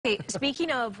Hey,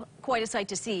 speaking of quite a sight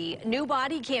to see, new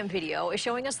body cam video is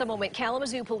showing us the moment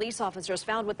Kalamazoo police officers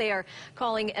found what they are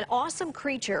calling an awesome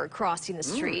creature crossing the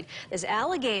street. This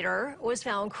alligator was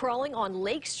found crawling on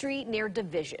Lake Street near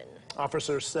Division.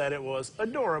 Officers said it was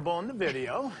adorable in the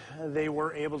video. They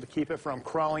were able to keep it from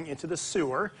crawling into the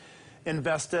sewer.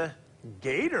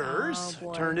 Investigators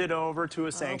turned it over to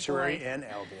a sanctuary in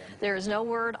Albion. There is no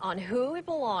word on who it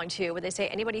belonged to, but they say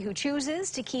anybody who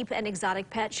chooses to keep an exotic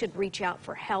pet should reach out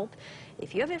for help.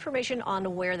 If you have information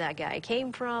on where that guy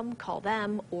came from, call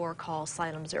them or call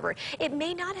Silent Observer. It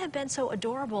may not have been so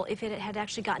adorable if it had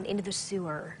actually gotten into the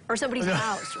sewer or somebody's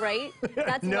house, right?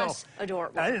 That's less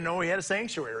adorable. I didn't know we had a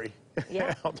sanctuary.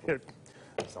 Yeah.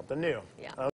 Something new. Yeah.